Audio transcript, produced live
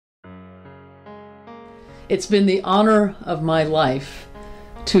It's been the honor of my life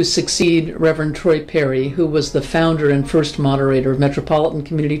to succeed Reverend Troy Perry, who was the founder and first moderator of Metropolitan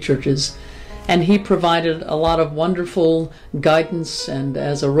Community Churches, and he provided a lot of wonderful guidance and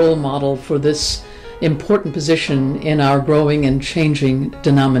as a role model for this important position in our growing and changing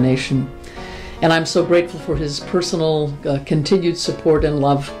denomination. And I'm so grateful for his personal continued support and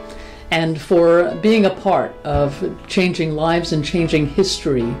love, and for being a part of changing lives and changing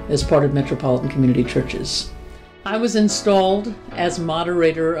history as part of Metropolitan Community Churches. I was installed as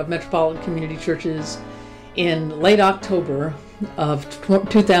moderator of Metropolitan Community Churches in late October of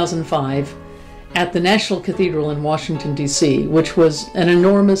 2005 at the National Cathedral in Washington, D.C., which was an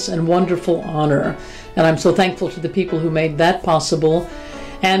enormous and wonderful honor. And I'm so thankful to the people who made that possible,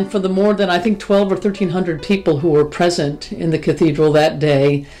 and for the more than, I think, 12 or 1,300 people who were present in the cathedral that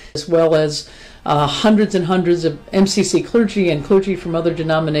day, as well as hundreds and hundreds of MCC clergy and clergy from other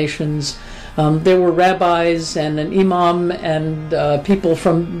denominations. There were rabbis and an imam and people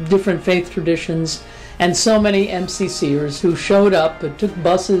from different faith traditions, and so many MCCers who showed up and took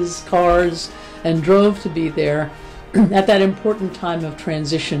buses, cars, and drove to be there at that important time of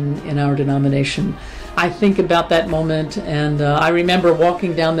transition in our denomination. I think about that moment, and I remember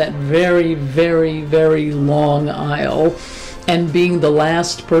walking down that very, very, very long aisle and being the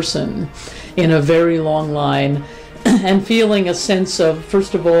last person in a very long line, and feeling a sense of,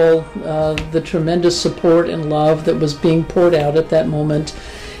 first of all, the tremendous support and love that was being poured out at that moment,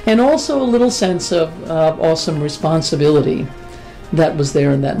 and also a little sense of awesome responsibility that was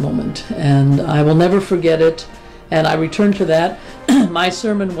there in that moment. And I will never forget it, and I return to that. My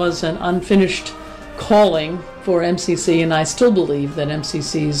sermon was an unfinished calling for MCC, and I still believe that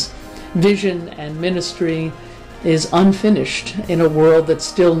MCC's vision and ministry is unfinished in a world that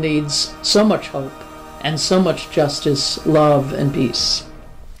still needs so much hope and so much justice, love, and peace.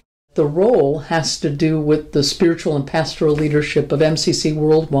 The role has to do with the spiritual and pastoral leadership of MCC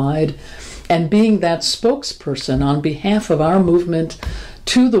worldwide, and being that spokesperson on behalf of our movement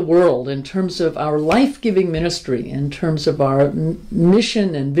to the world in terms of our life-giving ministry, in terms of our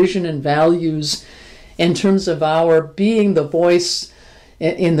mission and vision and values, in terms of our being the voice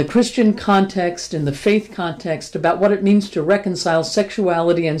in the Christian context, in the faith context, about what it means to reconcile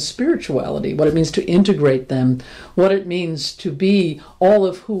sexuality and spirituality, what it means to integrate them, what it means to be all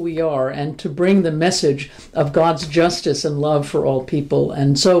of who we are, and to bring the message of God's justice and love for all people.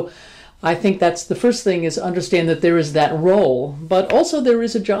 And so I think that's the first thing, is understand that there is that role, but also there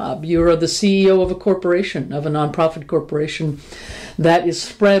is a job. You're the CEO of a corporation, of a nonprofit corporation that is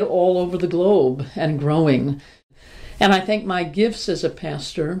spread all over the globe and growing. And I think my gifts as a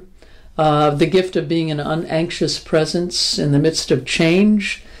pastor, the gift of being an unanxious presence in the midst of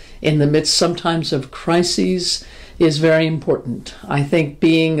change, in the midst sometimes of crises, is very important. I think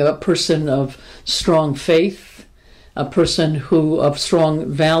being a person of strong faith, a person of strong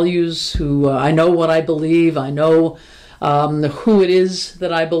values, who I know what I believe, I know who it is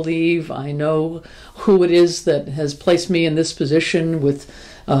that I believe, I know who it is that has placed me in this position with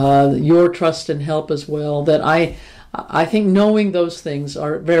your trust and help as well, that I think knowing those things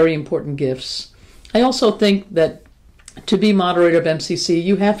are very important gifts. I also think that to be moderator of MCC,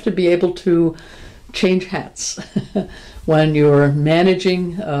 you have to be able to change hats. When you're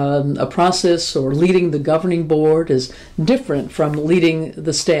managing a process or leading the governing board is different from leading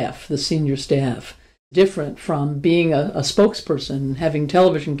the staff, the senior staff. Different from being a spokesperson, having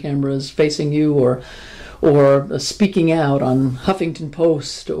television cameras facing you, or speaking out on Huffington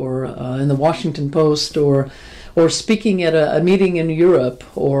Post or in the Washington Post, or speaking at a meeting in Europe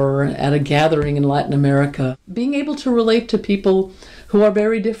or at a gathering in Latin America. Being able to relate to people who are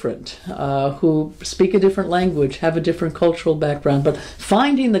very different, who speak a different language, have a different cultural background, but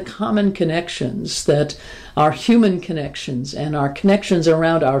finding the common connections that are human connections, and our connections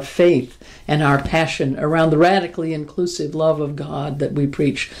around our faith and our passion around the radically inclusive love of God that we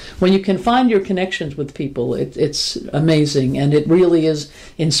preach. When you can find your connections with people, it's amazing, and it really is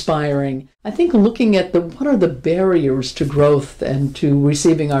inspiring. I think looking at what are the barriers to growth and to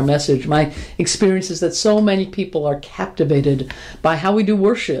receiving our message, my experience is that so many people are captivated by how we do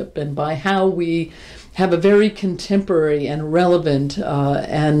worship and by how we have a very contemporary and relevant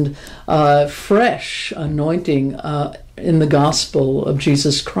and fresh anointing in the gospel of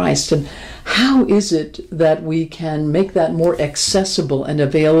Jesus Christ. And how is it that we can make that more accessible and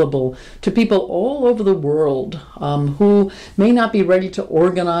available to people all over the world who may not be ready to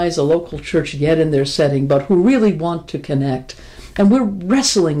organize a local church yet in their setting, but who really want to connect? And we're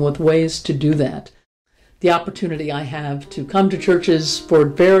wrestling with ways to do that. The opportunity I have to come to churches for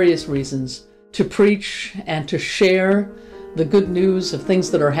various reasons, to preach and to share the good news of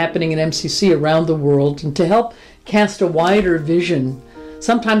things that are happening in MCC around the world and to help cast a wider vision.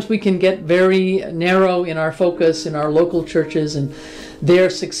 Sometimes we can get very narrow in our focus in our local churches, and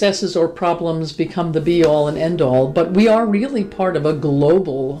their successes or problems become the be-all and end-all, but we are really part of a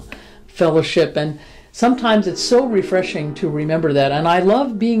global fellowship, and sometimes it's so refreshing to remember that, and I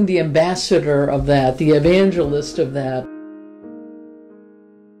love being the ambassador of that, the evangelist of that.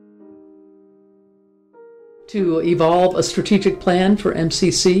 To evolve a strategic plan for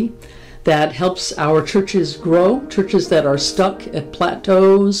MCC that helps our churches grow, churches that are stuck at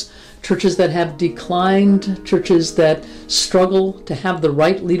plateaus, churches that have declined, churches that struggle to have the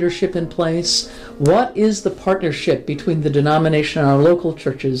right leadership in place. What is the partnership between the denomination and our local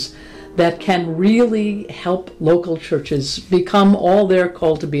churches that can really help local churches become all they're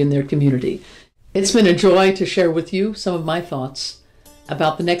called to be in their community? It's been a joy to share with you some of my thoughts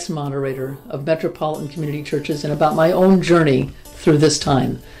about the next moderator of Metropolitan Community Churches and about my own journey through this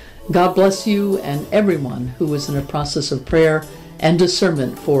time. God bless you and everyone who is in a process of prayer and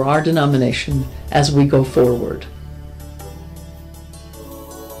discernment for our denomination as we go forward.